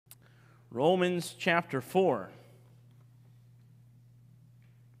Romans chapter 4.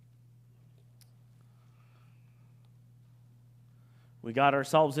 We got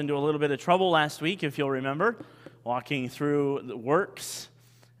ourselves into a little bit of trouble last week, if you'll remember, walking through the works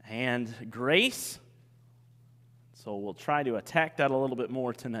and grace. So we'll try to attack that a little bit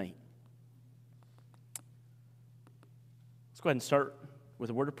more tonight. Let's go ahead and start with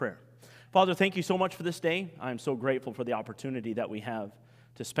a word of prayer. Father, thank you so much for this day. I'm so grateful for the opportunity that we have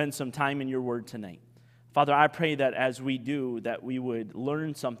to spend some time in your word tonight. Father, I pray that as we do, that we would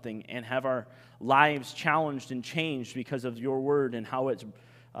learn something and have our lives challenged and changed because of your word and how it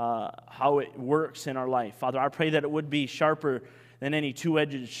works in our life. Father, I pray that it would be sharper than any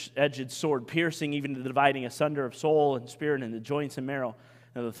two-edged sword, piercing even to the dividing asunder of soul and spirit and the joints and marrow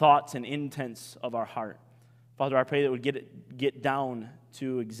and the thoughts and intents of our heart. Father, I pray that it would get down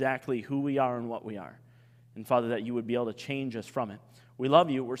to exactly who we are and what we are. And Father, that you would be able to change us from it. We love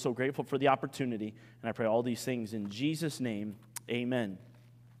you. We're so grateful for the opportunity. And I pray all these things in Jesus' name. Amen.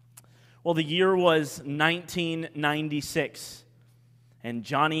 Well, the year was 1996. And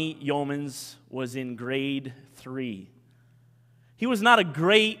Johnny Yeomans was in grade 3. He was not a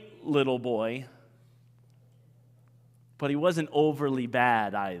great little boy, but he wasn't overly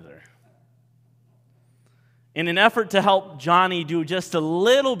bad either. In an effort to help Johnny do just a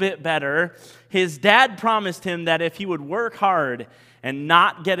little bit better, his dad promised him that if he would work hard and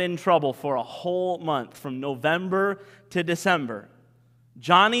not get in trouble for a whole month, from November to December,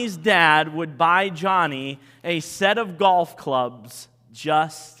 Johnny's dad would buy Johnny a set of golf clubs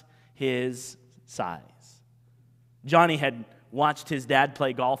just his size. Johnny had watched his dad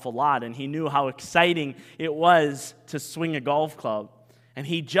play golf a lot, and he knew how exciting it was to swing a golf club. And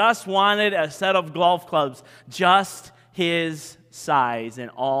he just wanted a set of golf clubs just his size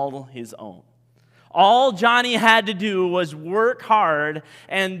and all his own. All Johnny had to do was work hard,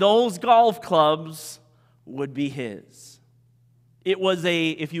 and those golf clubs would be his. It was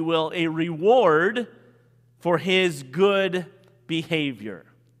if you will, a reward for his good behavior.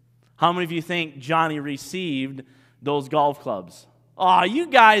 How many of you think Johnny received those golf clubs? Oh, you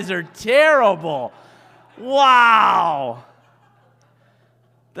guys are terrible. Wow.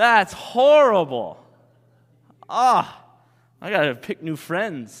 That's horrible. I got to pick new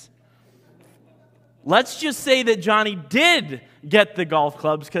friends. Let's just say that Johnny did get the golf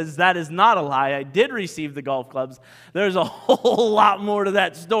clubs, because that is not a lie. I did receive the golf clubs. There's a whole lot more to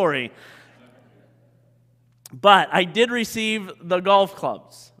that story. But I did receive the golf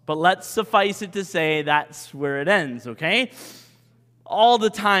clubs. But let's suffice it to say that's where it ends, okay? All the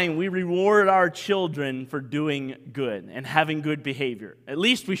time we reward our children for doing good and having good behavior. At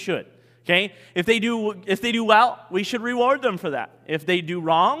least we should, okay? If they do well, we should reward them for that. If they do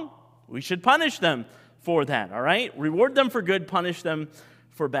wrong, we should punish them for that, all right? Reward them for good, punish them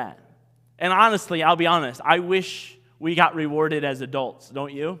for bad. And honestly, I'll be honest, I wish we got rewarded as adults,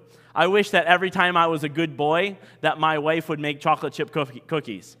 don't you? I wish that every time I was a good boy, that my wife would make chocolate chip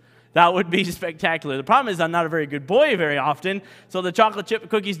cookies. That would be spectacular. The problem is I'm not a very good boy very often, so the chocolate chip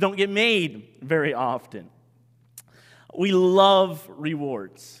cookies don't get made very often. We love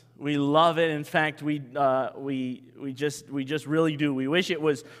rewards. We love it. In fact, we just really do. We wish it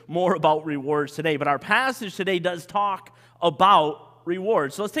was more about rewards today. But our passage today does talk about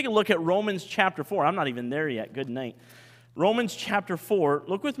rewards. So let's take a look at Romans chapter 4. I'm not even there yet. Good night. Romans chapter 4.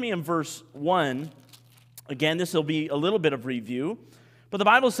 Look with me in verse 1. Again, this will be a little bit of review. But the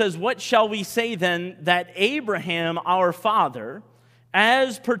Bible says, "What shall we say then that Abraham our father,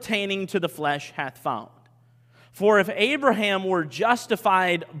 as pertaining to the flesh, hath found? For if Abraham were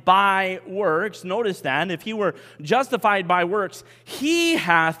justified by works," notice that, if he were justified by works, he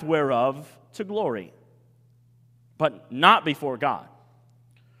hath whereof to glory, but not before God.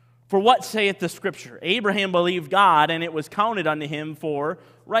 For what saith the Scripture? Abraham believed God, and it was counted unto him for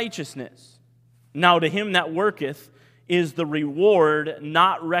righteousness. Now to him that worketh is the reward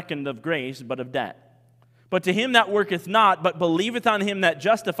not reckoned of grace, but of debt. But to him that worketh not, but believeth on him that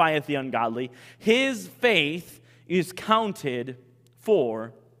justifieth the ungodly, his faith is counted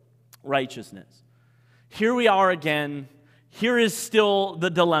for righteousness. Here we are again. Here is still the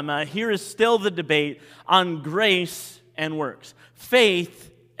dilemma. Here is still the debate on grace and works,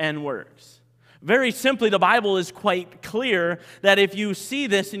 faith and works. Very simply, the Bible is quite clear that if you see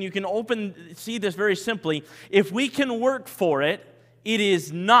this, and you can see this very simply, if we can work for it, it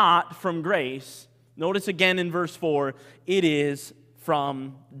is not from grace. Notice again in verse 4, it is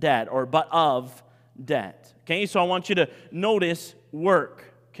from debt, or but of debt. Okay, so I want you to notice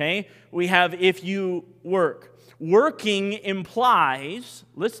work. Okay, we have if you work. Working implies,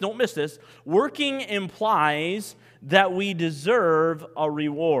 don't miss this, working implies that we deserve a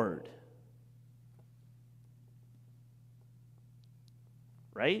reward.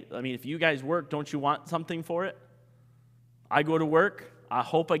 right? I mean, if you guys work, don't you want something for it? I go to work, I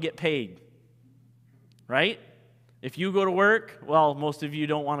hope I get paid, right? If you go to work, well, most of you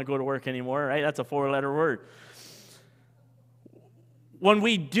don't want to go to work anymore, right? That's a 4-letter word. When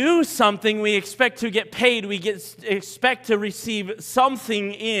we do something, we expect to get paid. We expect to receive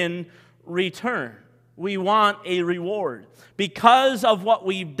something in return. We want a reward. Because of what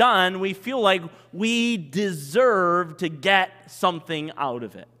we've done, we feel like we deserve to get something out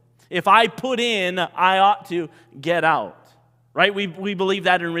of it. If I put in, I ought to get out, right? We believe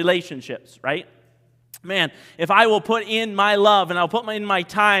that in relationships, right? Man, if I will put in my love and I'll put in my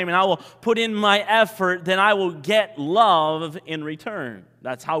time and I will put in my effort, then I will get love in return.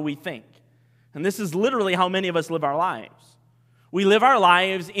 That's how we think. And this is literally how many of us live our lives. We live our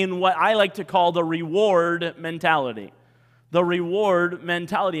lives in what I like to call the reward mentality. The reward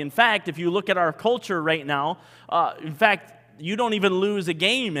mentality. In fact, if you look at our culture right now, you don't even lose a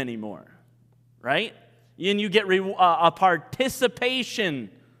game anymore, right? And you get a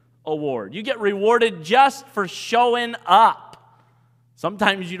participation award. You get rewarded just for showing up.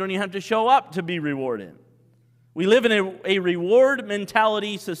 Sometimes you don't even have to show up to be rewarded. We live in a reward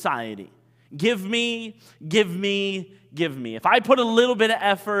mentality society. Give me, give me, give me. If I put a little bit of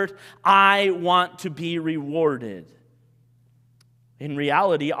effort, I want to be rewarded. In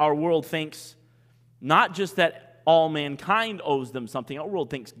reality, our world thinks not just that all mankind owes them something. Our world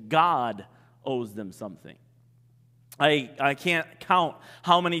thinks God owes them something. I can't count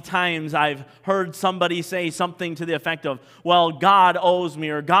how many times I've heard somebody say something to the effect of, well, God owes me,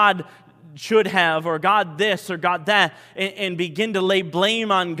 or God should have, or God this, or God that, and begin to lay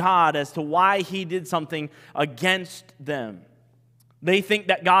blame on God as to why he did something against them. They think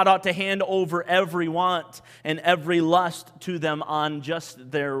that God ought to hand over every want and every lust to them on just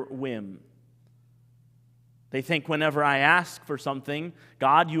their whim. They think whenever I ask for something,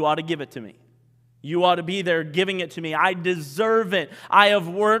 God, you ought to give it to me. You ought to be there giving it to me. I deserve it. I have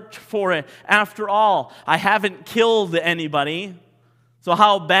worked for it. After all, I haven't killed anybody, so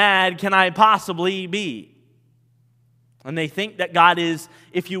how bad can I possibly be? And they think that God is,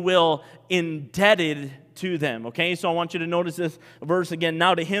 if you will, indebted to them. Okay, so I want you to notice this verse again.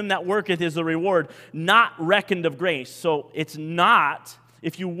 Now to him that worketh is the reward, not reckoned of grace. So it's not,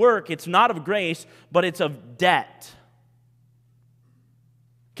 if you work, it's not of grace, but it's of debt.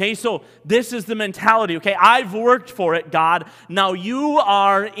 Okay, so this is the mentality. Okay, I've worked for it, God. Now you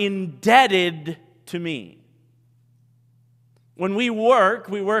are indebted to me. When we work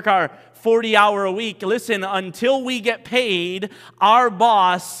our 40-hour-a-week. Listen, until we get paid, our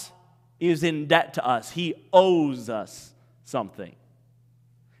boss is in debt to us. He owes us something.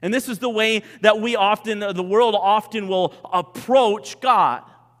 And this is the way that the world often will approach God.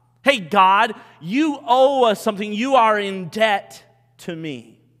 Hey, God, you owe us something. You are in debt to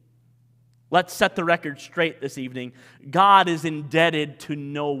me. Let's set the record straight this evening. God is indebted to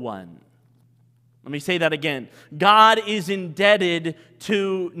no one. Let me say that again. God is indebted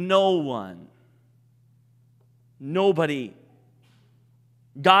to no one. Nobody.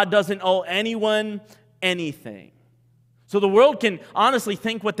 God doesn't owe anyone anything. So the world can honestly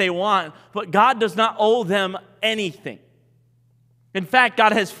think what they want, but God does not owe them anything. In fact,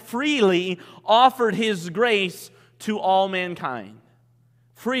 God has freely offered his grace to all mankind.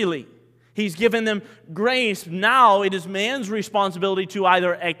 Freely. He's given them grace. Now it is man's responsibility to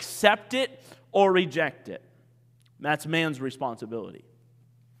either accept it or reject it. That's man's responsibility.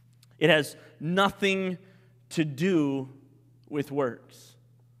 It has nothing to do with works.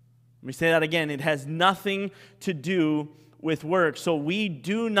 Let me say that again. It has nothing to do with works. So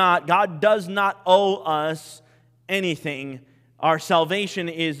God does not owe us anything. Our salvation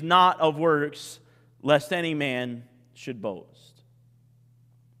is not of works, lest any man should boast.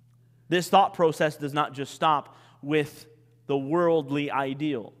 This thought process does not just stop with the worldly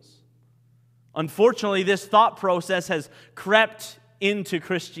ideals. Unfortunately, this thought process has crept into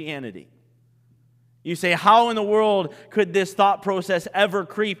Christianity. You say, how in the world could this thought process ever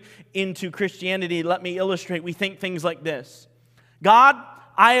creep into Christianity? Let me illustrate. We think things like this. God,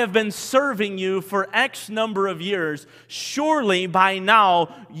 I have been serving you for X number of years. Surely by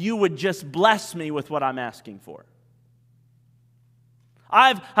now you would just bless me with what I'm asking for.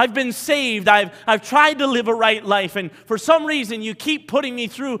 I've been saved. I've tried to live a right life, and for some reason you keep putting me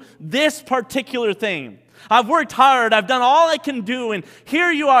through this particular thing. I've worked hard. I've done all I can do, and here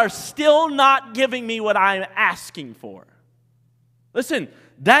you are still not giving me what I'm asking for. Listen,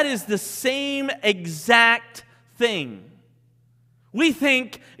 that is the same exact thing. We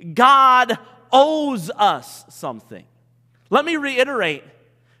think God owes us something. Let me reiterate.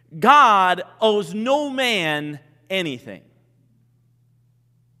 God owes no man anything.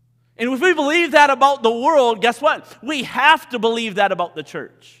 And if we believe that about the world, guess what? We have to believe that about the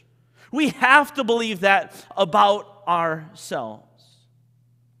church. We have to believe that about ourselves.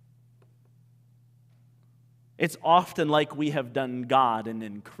 It's often like we have done God an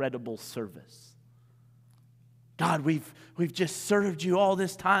incredible service. God, we've just served you all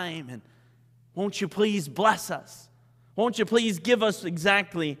this time, and won't you please bless us? Won't you please give us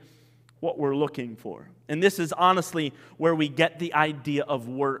exactly what we're looking for? And this is honestly where we get the idea of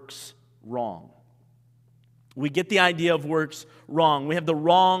works wrong. We get the idea of works wrong. We have the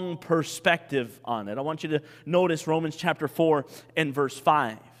wrong perspective on it. I want you to notice Romans chapter 4 and verse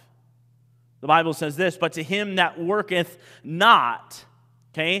 5. The Bible says this, but to him that worketh not,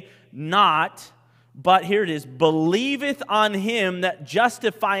 but here it is, believeth on him that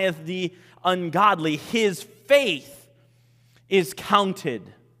justifieth the ungodly, his faith is counted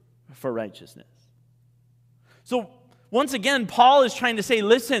for righteousness. So, once again, Paul is trying to say,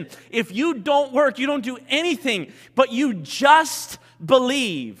 listen, if you don't work, you don't do anything, but you just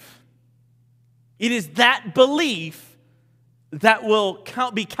believe, it is that belief that will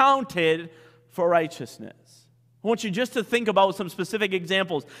be counted for righteousness. I want you just to think about some specific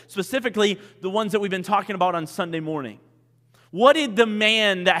examples, specifically the ones that we've been talking about on Sunday morning. What did the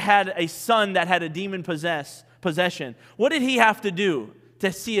man that had a son that had a demon possession, what did he have to do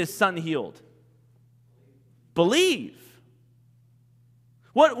to see his son healed? Believe.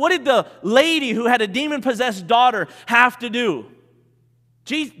 What did the lady who had a demon-possessed daughter have to do?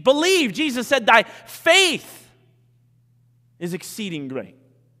 Believe. Jesus said, thy faith is exceeding great.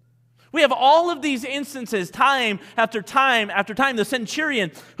 We have all of these instances, time after time after time. The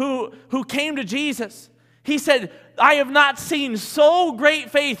centurion who came to Jesus, he said, I have not seen so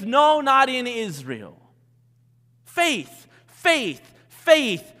great faith, no, not in Israel. Faith, faith,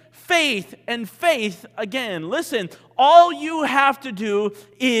 faith, faith, and faith again. Listen, all you have to do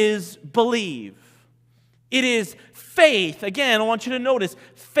is believe. It is faith. Again, I want you to notice,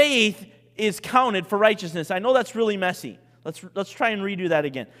 faith is counted for righteousness. I know that's really messy. Let's try and redo that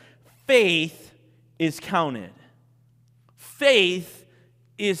again. Faith is counted. Faith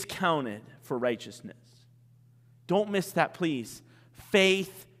is counted for righteousness. Don't miss that, please.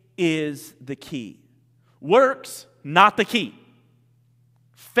 Faith is the key. Works, not the key.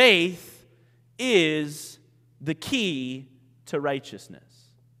 Faith is the key to righteousness.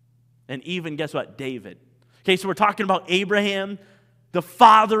 And even, guess what? David. Okay, so we're talking about Abraham, the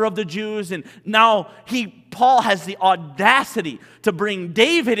father of the Jews, and now Paul has the audacity to bring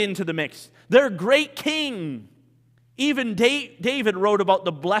David into the mix, their great king. Even David wrote about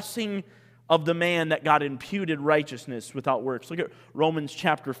the blessing of the man that got imputed righteousness without works. Look at Romans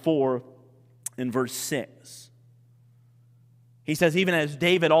chapter 4 and verse 6. He says, even as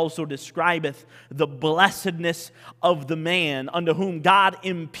David also describeth the blessedness of the man unto whom God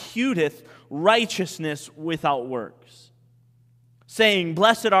imputeth righteousness without works, saying,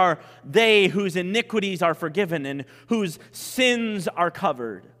 blessed are they whose iniquities are forgiven and whose sins are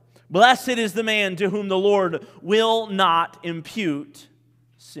covered. Blessed is the man to whom the Lord will not impute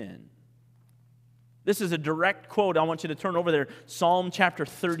sin. This is a direct quote. I want you to turn over there. Psalm chapter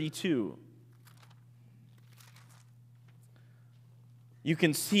 32. You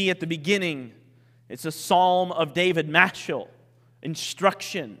can see at the beginning, it's a psalm of David, Mashal,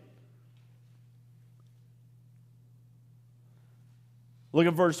 instruction. Look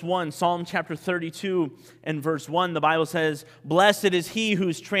at verse 1, Psalm chapter 32 and verse 1. The Bible says, blessed is he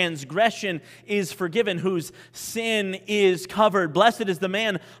whose transgression is forgiven, whose sin is covered. Blessed is the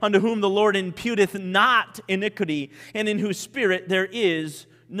man unto whom the Lord imputeth not iniquity, and in whose spirit there is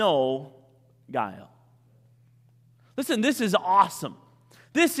no guile. Listen, this is awesome.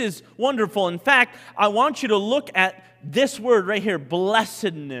 This is wonderful. In fact, I want you to look at this word right here,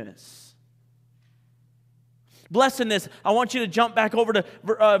 blessedness. Blessedness. I want you to jump back over to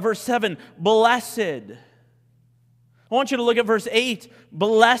verse 7, blessed. I want you to look at verse 8,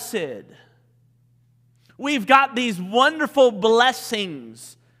 blessed. We've got these wonderful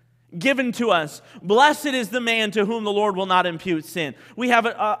blessings given to us. Blessed is the man to whom the Lord will not impute sin. We have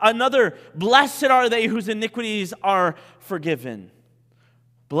another, blessed are they whose iniquities are forgiven.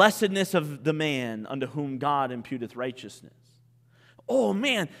 Blessedness of the man unto whom God imputeth righteousness. Oh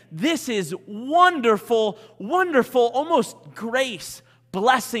man, this is wonderful, wonderful, almost grace,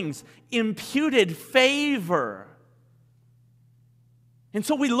 blessings, imputed favor. And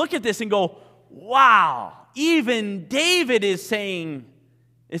so we look at this and go, wow, even David is saying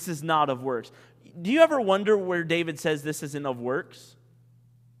this is not of works. Do you ever wonder where David says this isn't of works?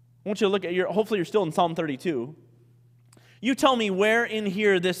 I want you to look at hopefully you're still in Psalm 32. You tell me where in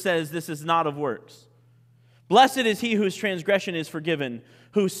here this says this is not of works. Blessed is he whose transgression is forgiven,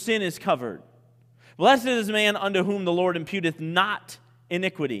 whose sin is covered. Blessed is the man unto whom the Lord imputeth not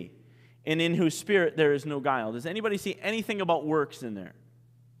iniquity, and in whose spirit there is no guile. Does anybody see anything about works in there?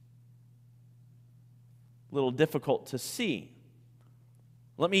 A little difficult to see.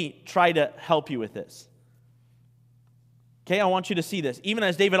 Let me try to help you with this. Okay, I want you to see this. Even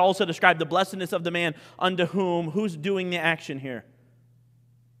as David also described the blessedness of the man unto whom, who's doing the action here?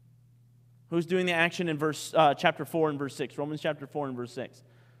 Who's doing the action in chapter 4 and verse 6? Romans chapter 4 and verse 6.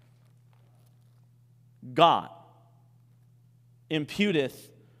 God imputeth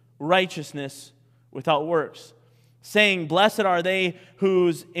righteousness without works, saying, blessed are they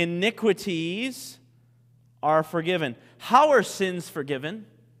whose iniquities are forgiven. How are sins forgiven?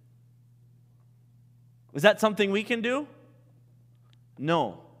 Is that something we can do?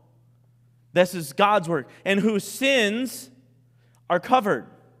 No. This is God's work. And whose sins are covered.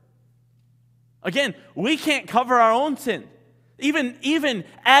 Again, we can't cover our own sin. Even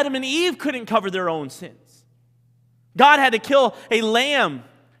Adam and Eve couldn't cover their own sins. God had to kill a lamb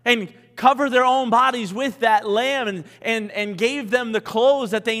and cover their own bodies with that lamb and gave them the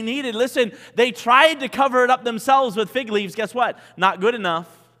clothes that they needed. Listen, they tried to cover it up themselves with fig leaves. Guess what? Not good enough.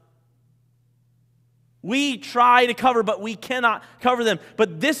 We try to cover, but we cannot cover them.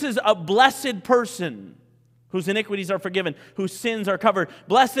 But this is a blessed person whose iniquities are forgiven, whose sins are covered.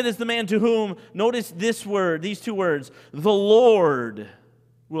 Blessed is the man to whom, notice this word, these two words, the Lord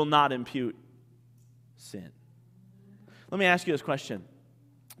will not impute sin. Let me ask you this question.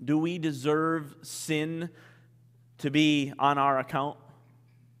 Do we deserve sin to be on our account?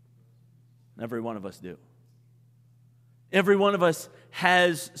 Every one of us do. Every one of us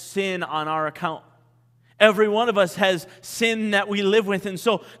has sin on our account. Every one of us has sin that we live with. And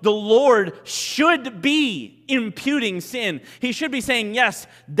so the Lord should be imputing sin. He should be saying, yes,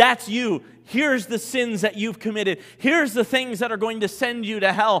 that's you. Here's the sins that you've committed. Here's the things that are going to send you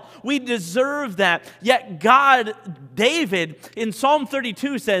to hell. We deserve that. Yet God, David, in Psalm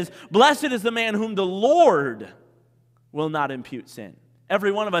 32 says, blessed is the man whom the Lord will not impute sin.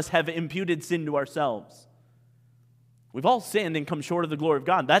 Every one of us have imputed sin to ourselves. We've all sinned and come short of the glory of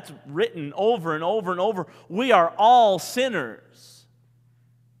God. That's written over and over and over. We are all sinners.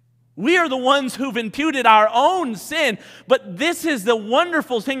 We are the ones who've imputed our own sin. But this is the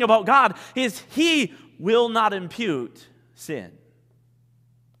wonderful thing about God, is He will not impute sin.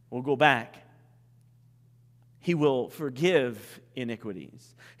 We'll go back. He will forgive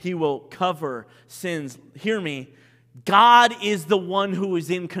iniquities. He will cover sins. Hear me. God is the one who is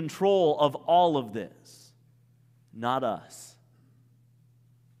in control of all of this. Not us.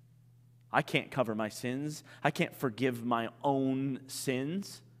 I can't cover my sins. I can't forgive my own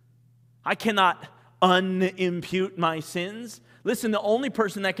sins. I cannot unimpute my sins. Listen, the only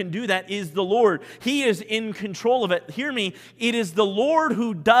person that can do that is the Lord. He is in control of it. Hear me. It is the Lord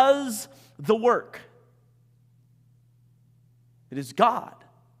who does the work. It is God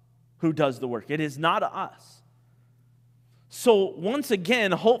who does the work. It is not us. So once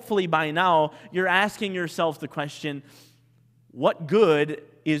again, hopefully by now, you're asking yourself the question, what good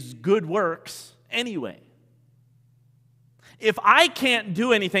is good works anyway? If I can't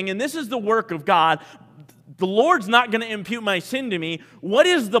do anything, and this is the work of God, the Lord's not going to impute my sin to me, what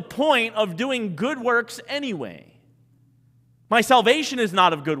is the point of doing good works anyway? My salvation is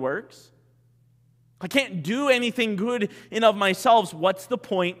not of good works. I can't do anything good in of myself. What's the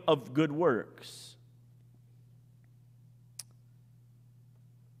point of good works?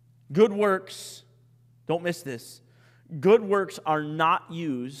 Good works, don't miss this, good works are not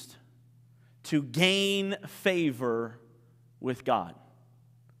used to gain favor with God.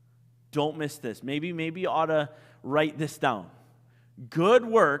 Don't miss this. Maybe you ought to write this down. Good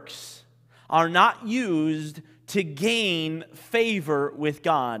works are not used to gain favor with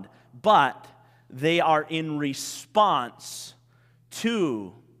God, but they are in response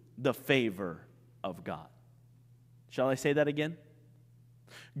to the favor of God. Shall I say that again?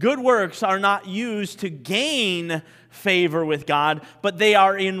 Good works are not used to gain favor with God, but they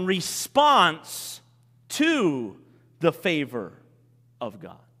are in response to the favor of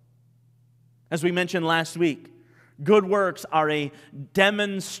God. As we mentioned last week, good works are a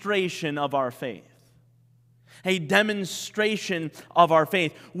demonstration of our faith. A demonstration of our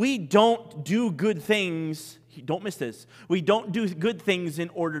faith. We don't do good things, don't miss this, we don't do good things in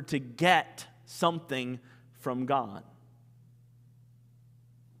order to get something from God.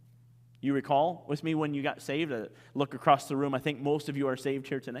 You recall with me when you got saved? Look across the room. I think most of you are saved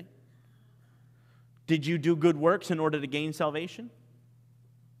here tonight. Did you do good works in order to gain salvation?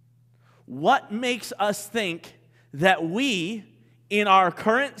 What makes us think that we, in our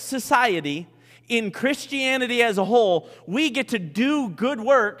current society, In Christianity as a whole, we get to do good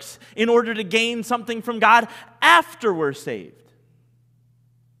works in order to gain something from God after we're saved.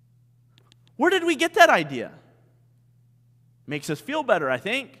 Where did we get that idea? Makes us feel better, I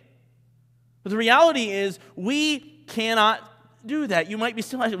think. But the reality is, we cannot do that. You might be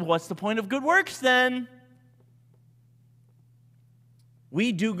still asking, what's the point of good works then?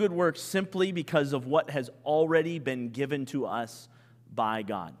 We do good works simply because of what has already been given to us by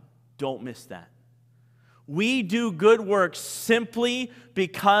God. Don't miss that. We do good works simply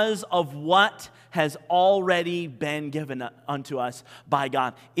because of what has already been given unto us by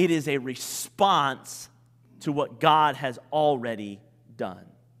God. It is a response to what God has already done.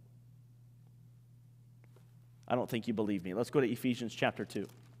 I don't think you believe me. Let's go to Ephesians chapter 2.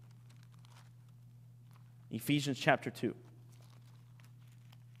 Ephesians chapter 2.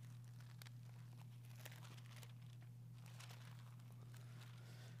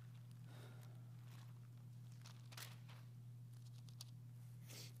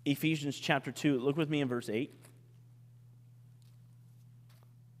 Ephesians chapter 2. Look with me in verse 8.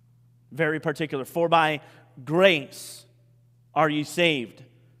 Very particular. For by grace are you saved.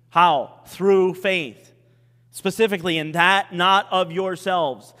 How? Through faith. Specifically, in that not of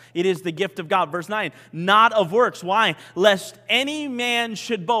yourselves. It is the gift of God. Verse 9. Not of works. Why? Lest any man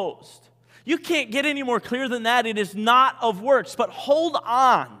should boast. You can't get any more clear than that. It is not of works. But hold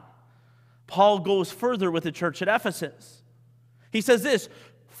on. Paul goes further with the church at Ephesus. He says this.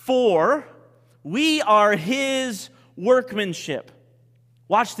 For we are his workmanship.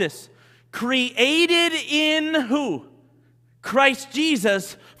 Watch this. Created in who? Christ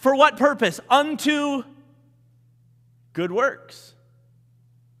Jesus. For what purpose? Unto good works,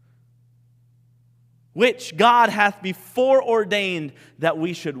 which God hath before ordained that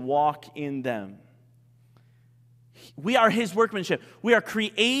we should walk in them. We are his workmanship. We are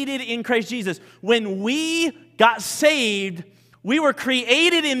created in Christ Jesus. When we got saved, we were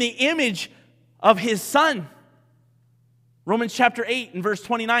created in the image of his Son. Romans chapter 8 and verse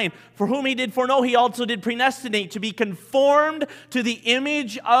 29. For whom he did foreknow, he also did predestinate to be conformed to the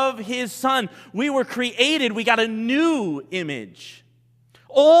image of his Son. We were created. We got a new image.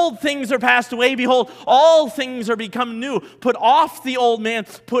 Old things are passed away. Behold, all things are become new. Put off the old man.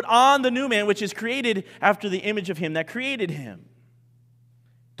 Put on the new man, which is created after the image of him that created him.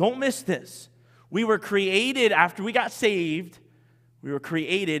 Don't miss this. We were created after we got saved. We were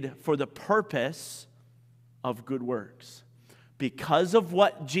created for the purpose of good works. Because of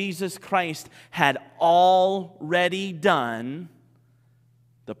what Jesus Christ had already done,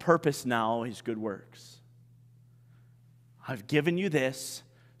 the purpose now is good works. I've given you this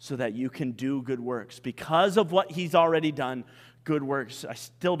so that you can do good works. Because of what he's already done, good works. I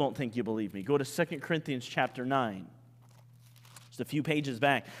still don't think you believe me. Go to 2 Corinthians chapter 9. Just a few pages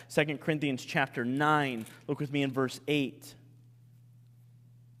back. 2 Corinthians chapter 9. Look with me in verse 8.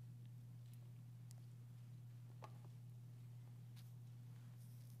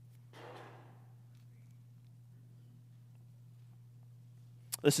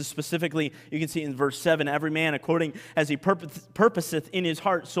 This is specifically, you can see in verse 7, every man according as he purposeth in his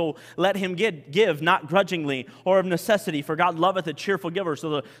heart, so let him give, not grudgingly or of necessity, for God loveth a cheerful giver.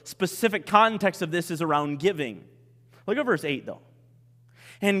 So the specific context of this is around giving. Look at verse 8, though.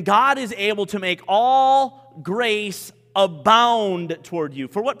 And God is able to make all grace abound toward you.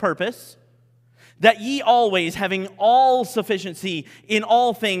 For what purpose? That ye always, having all sufficiency in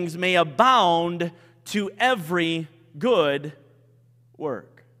all things, may abound to every good work.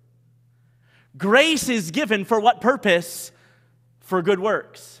 Grace is given for what purpose? For good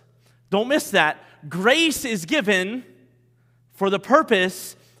works. Don't miss that. Grace is given for the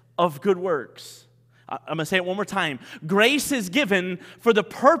purpose of good works. I'm going to say it one more time. Grace is given for the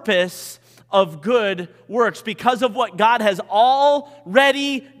purpose of good works. Because of what God has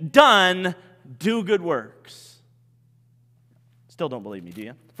already done, do good works. Still don't believe me, do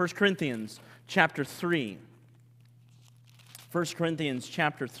you? 1 Corinthians chapter 3. 1 Corinthians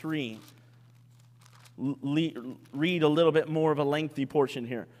chapter 3. Read a little bit more of a lengthy portion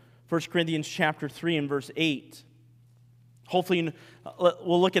here. 1 Corinthians chapter 3 and verse 8. Hopefully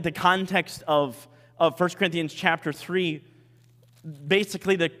we'll look at the context of 1 Corinthians chapter 3.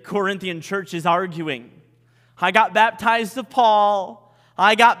 Basically, the Corinthian church is arguing. I got baptized of Paul.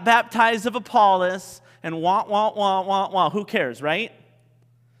 I got baptized of Apollos. And who cares, right?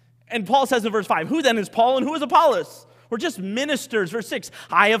 And Paul says in verse 5, who then is Paul and who is Apollos? We're just ministers. Verse 6,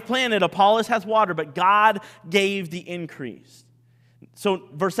 I have planted, Apollos hath watered, but God gave the increase. So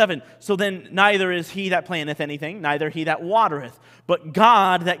verse 7, so then neither is he that planteth anything, neither he that watereth, but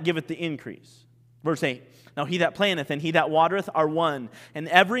God that giveth the increase. Verse 8, Now he that planteth and he that watereth are one. And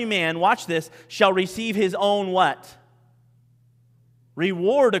every man, watch this, shall receive his own what?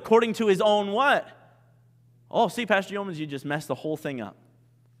 Reward according to his own what? Oh, see, Pastor Yeomans, you just messed the whole thing up.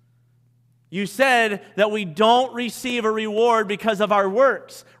 You said that we don't receive a reward because of our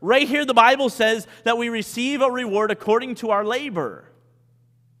works. Right here the Bible says that we receive a reward according to our labor.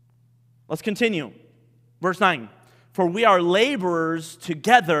 Let's continue. Verse 9. For we are laborers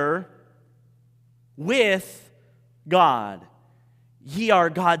together with God. Ye are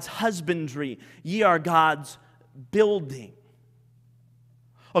God's husbandry. Ye are God's building.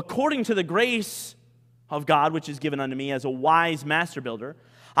 According to the grace of God, which is given unto me as a wise master builder,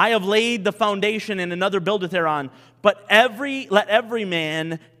 I have laid the foundation, and another buildeth thereon. But let every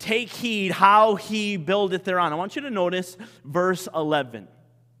man take heed how he buildeth thereon. I want you to notice verse 11.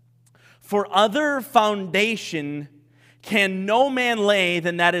 For other foundation can no man lay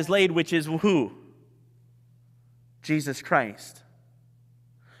than that is laid, which is who? Jesus Christ.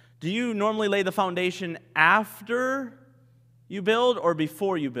 Do you normally lay the foundation after you build or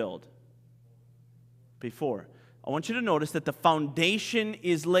before you build? Before. I want you to notice that the foundation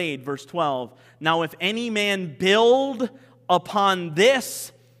is laid, verse 12. Now if any man build upon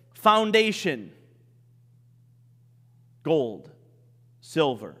this foundation, gold,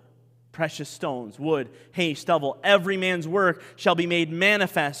 silver, precious stones, wood, hay, stubble, every man's work shall be made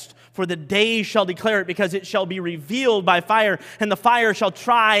manifest, for the day shall declare it, because it shall be revealed by fire, and the fire shall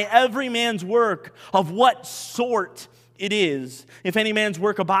try every man's work of what sort it is. If any man's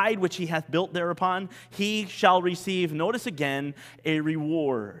work abide, which he hath built thereupon, he shall receive, notice again, a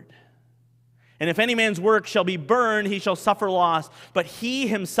reward. And if any man's work shall be burned, he shall suffer loss, but he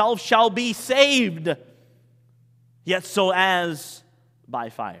himself shall be saved, yet so as by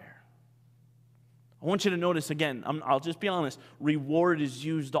fire. I want you to notice again, I'll just be honest, reward is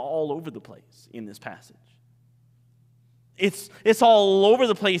used all over the place in this passage. It's all over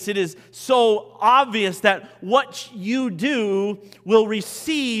the place. It is so obvious that what you do will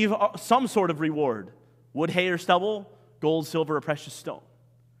receive some sort of reward. Wood, hay, or stubble, gold, silver, or precious stone.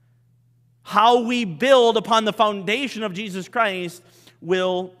 How we build upon the foundation of Jesus Christ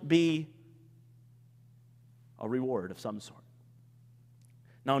will be a reward of some sort.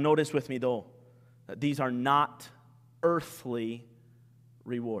 Now notice with me though, that these are not earthly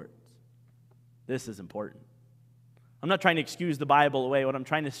rewards. This is important. I'm not trying to excuse the Bible away. What I'm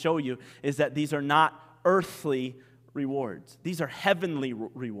trying to show you is that these are not earthly rewards. These are heavenly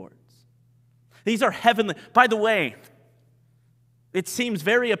rewards. These are heavenly. By the way, it seems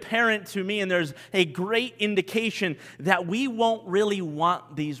very apparent to me, and there's a great indication that we won't really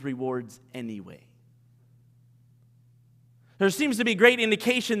want these rewards anyway. There seems to be great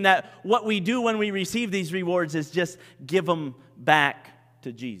indication that what we do when we receive these rewards is just give them back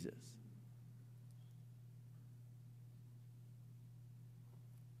to Jesus.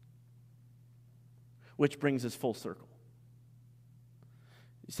 Which brings us full circle.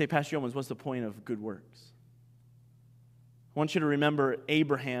 You say, Pastor Yeomans, what's the point of good works? I want you to remember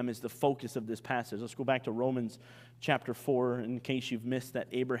Abraham is the focus of this passage. Let's go back to Romans chapter 4 in case you've missed that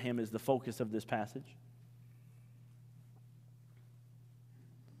Abraham is the focus of this passage.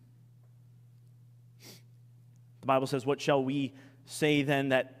 The Bible says, what shall we say then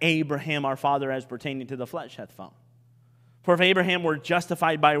that Abraham our father as pertaining to the flesh hath found? For if Abraham were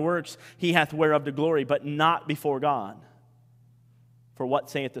justified by works, he hath whereof the glory, but not before God. For what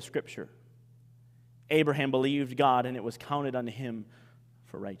saith the Scripture? Abraham believed God, and it was counted unto him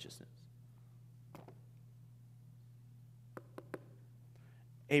for righteousness.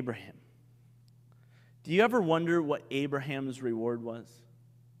 Abraham. Do you ever wonder what Abraham's reward was?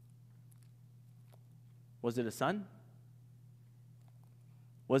 Was it a son?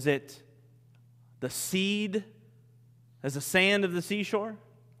 Was it the seed as the sand of the seashore?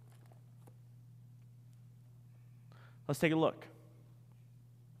 Let's take a look.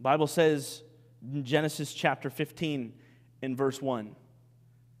 The Bible says in Genesis chapter 15 in verse 1,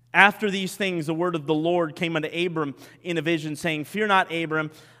 after these things the word of the Lord came unto Abram in a vision, saying, fear not,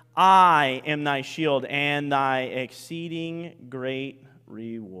 Abram, I am thy shield and thy exceeding great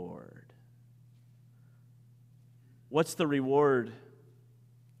reward. What's the reward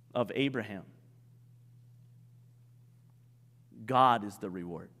of Abraham? God is the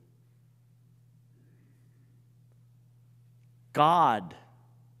reward. God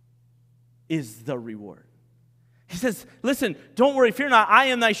is the reward. He says, listen, don't worry, fear not, I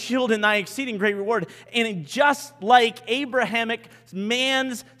am thy shield and thy exceeding great reward. And just like Abrahamic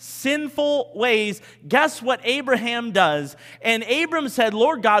man's sinful ways, guess what Abraham does? And Abram said,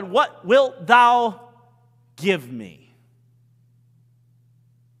 Lord God, what wilt thou give me?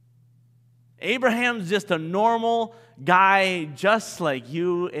 Abraham's just a normal guy just like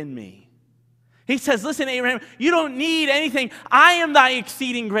you and me. He says, listen, Abraham, you don't need anything. I am thy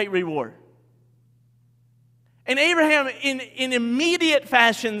exceeding great reward. And Abraham, in immediate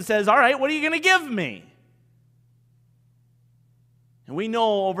fashion, says, all right, what are you going to give me? And we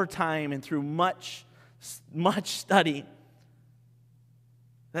know over time and through much study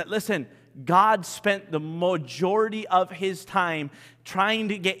that, listen, God spent the majority of his time trying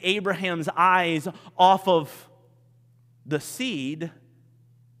to get Abraham's eyes off of the seed.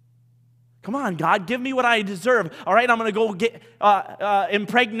 Come on, God, give me what I deserve. All right, I'm going to go get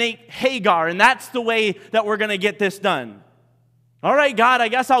impregnate Hagar, and that's the way that we're going to get this done. All right, God, I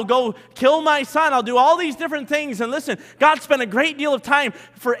guess I'll go kill my son. I'll do all these different things. And listen, God spent a great deal of time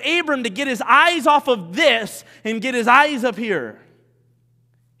for Abram to get his eyes off of this and get his eyes up here.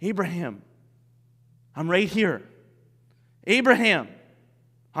 Abraham, I'm right here. Abraham,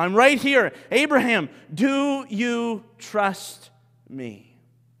 I'm right here. Abraham, do you trust me?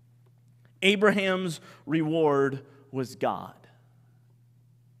 Abraham's reward was God.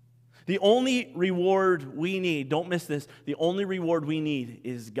 The only reward we need, don't miss this, the only reward we need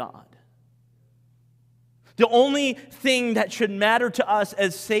is God. The only thing that should matter to us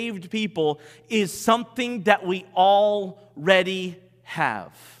as saved people is something that we already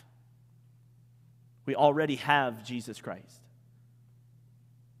have. We already have Jesus Christ.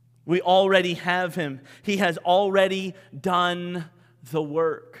 We already have him. He has already done the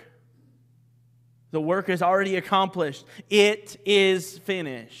work. The work is already accomplished. It is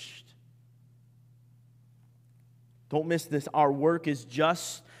finished. Don't miss this. Our work is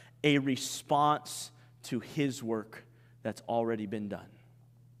just a response to his work that's already been done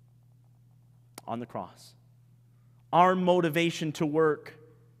on the cross. Our motivation to work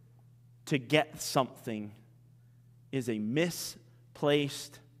to get something is a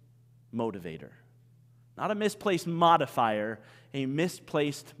misplaced motivator. Not a misplaced modifier, a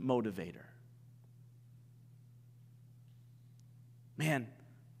misplaced motivator. Man,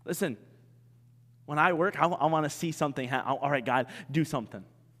 listen, when I work, I want to see something happen. All right, God, do something.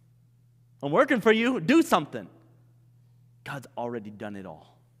 I'm working for you, do something. God's already done it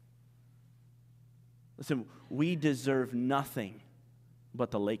all. Listen, we deserve nothing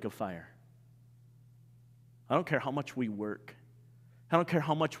but the lake of fire. I don't care how much we work. I don't care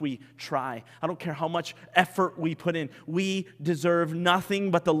how much we try. I don't care how much effort we put in. We deserve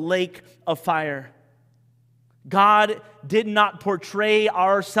nothing but the lake of fire. God did not portray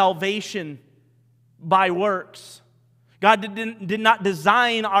our salvation by works. God did not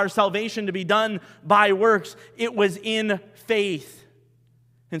design our salvation to be done by works. It was in faith.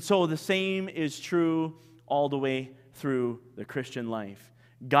 And so the same is true all the way through the Christian life.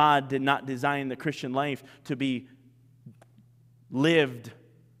 God did not design the Christian life to be lived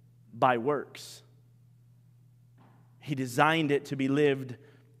by works. He designed it to be lived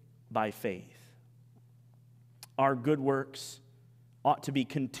by faith. Our good works ought to be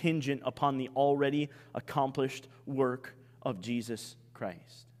contingent upon the already accomplished work of Jesus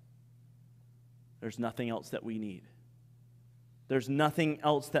Christ. There's nothing else that we need. There's nothing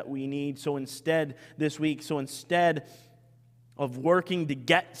else that we need. So instead, this week, instead of working to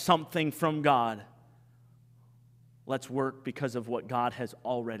get something from God, let's work because of what God has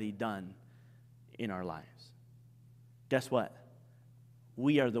already done in our lives. Guess what?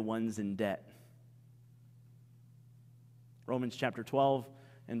 We are the ones in debt. Romans chapter 12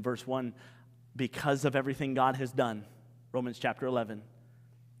 and verse 1, because of everything God has done. Romans chapter 11,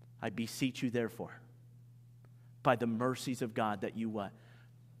 I beseech you therefore, by the mercies of God, that you what?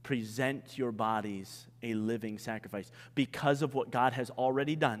 Present your bodies a living sacrifice. Because of what God has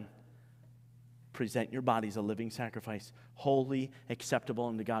already done, present your bodies a living sacrifice, holy, acceptable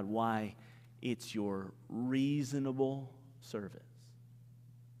unto God. Why? It's your reasonable service.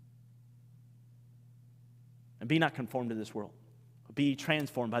 And be not conformed to this world. Be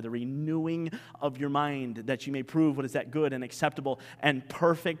transformed by the renewing of your mind, that you may prove what is that good and acceptable and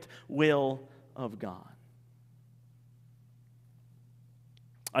perfect will of God.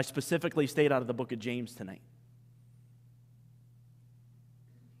 I specifically stayed out of the book of James tonight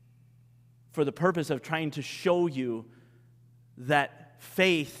for the purpose of trying to show you that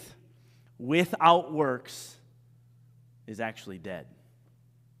faith without works is actually dead.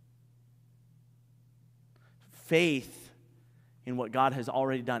 Faith in what God has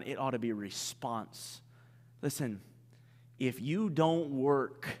already done, it ought to be a response. Listen, if you don't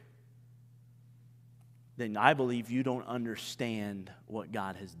work, then I believe you don't understand what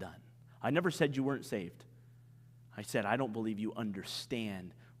God has done. I never said you weren't saved. I said I don't believe you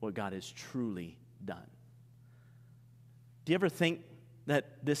understand what God has truly done. Do you ever think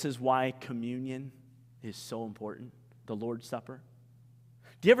that this is why communion is so important, the Lord's Supper?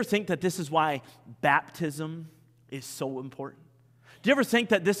 Do you ever think that this is why baptism is so important? Do you ever think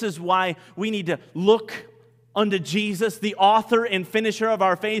that this is why we need to look unto Jesus, the author and finisher of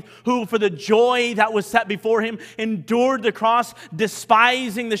our faith, who for the joy that was set before him endured the cross,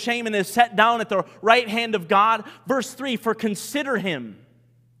 despising the shame, and is set down at the right hand of God? Verse 3, for consider him,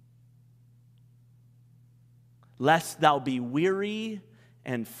 lest thou be weary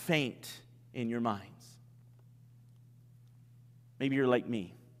and faint in your minds. Maybe you're like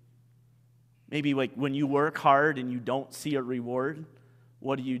me. Maybe like when you work hard and you don't see a reward,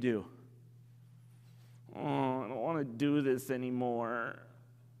 what do? Oh, I don't want to do this anymore.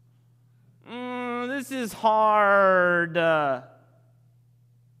 This is hard.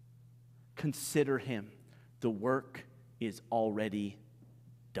 Consider him. The work is already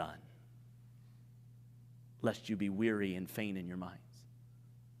done, lest you be weary and faint in your minds.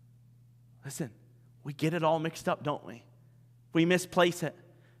 Listen, we get it all mixed up, don't we? We misplace it.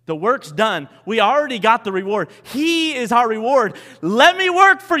 The work's done. We already got the reward. He is our reward. Let me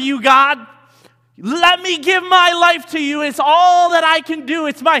work for you, God. Let me give my life to you. It's all that I can do.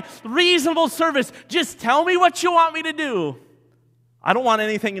 It's my reasonable service. Just tell me what you want me to do. I don't want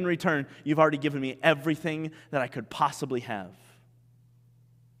anything in return. You've already given me everything that I could possibly have.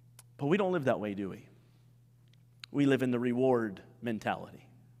 But we don't live that way, do we? We live in the reward mentality.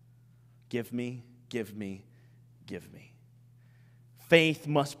 Give me, give me, give me. Faith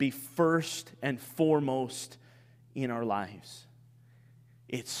must be first and foremost in our lives.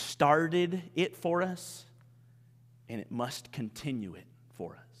 It started it for us, and it must continue it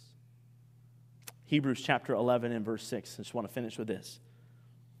for us. Hebrews chapter 11 and verse 6. I just want to finish with this.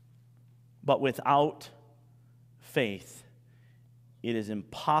 But without faith, it is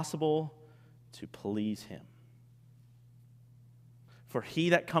impossible to please him. For he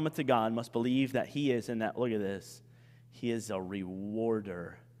that cometh to God must believe that he is, and that, look at this, he is a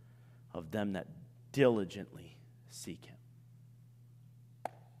rewarder of them that diligently seek him.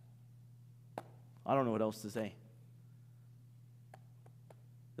 I don't know what else to say.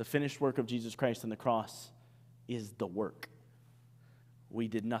 The finished work of Jesus Christ on the cross is the work. We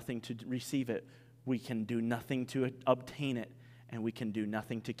did nothing to receive it. We can do nothing to obtain it, and we can do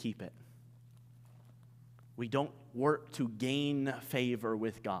nothing to keep it. We don't work to gain favor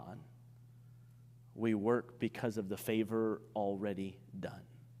with God. We work because of the favor already done.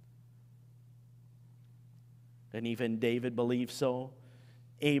 And even David believed so.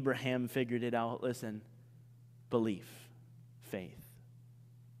 Abraham figured it out. Listen, belief, faith.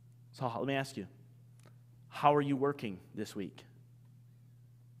 So let me ask you, how are you working this week?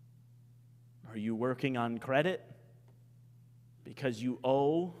 Are you working on credit because you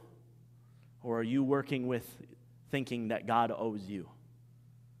owe? Or are you working with thinking that God owes you?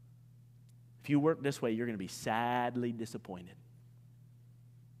 If you work this way, you're going to be sadly disappointed.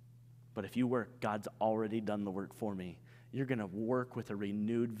 But if you work, God's already done the work for me. You're going to work with a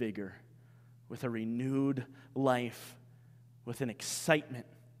renewed vigor, with a renewed life, with an excitement.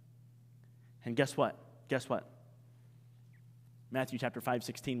 And guess what? Guess what? Matthew chapter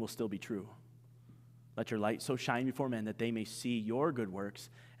 5:16 will still be true. Let your light so shine before men that they may see your good works.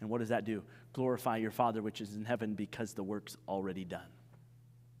 And what does that do? Glorify your Father which is in heaven, because the work's already done.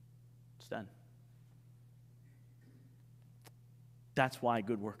 It's done. That's why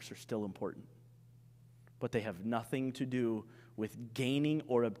good works are still important. But they have nothing to do with gaining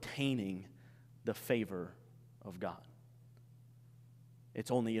or obtaining the favor of God. It's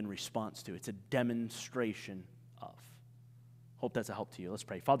only in response to. It's a demonstration of. Hope that's a help to you. Let's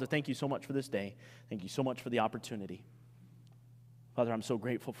pray. Father, thank you so much for this day. Thank you so much for the opportunity. Father, I'm so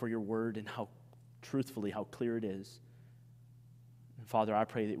grateful for your word and how truthfully, how clear it is. And Father, I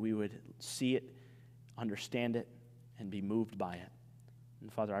pray that we would see it, understand it, and be moved by it.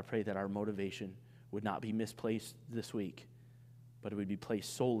 And Father, I pray that our motivation would not be misplaced this week, but it would be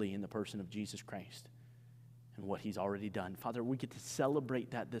placed solely in the person of Jesus Christ and what he's already done. Father, we get to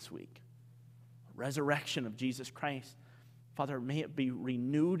celebrate that this week. Resurrection of Jesus Christ. Father, may it be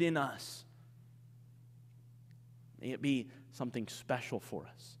renewed in us. May it be something special for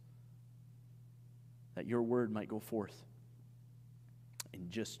us, that your word might go forth and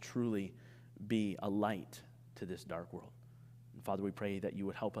just truly be a light to this dark world. And Father, we pray that you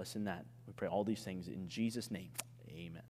would help us in that. We pray all these things in Jesus' name. Amen.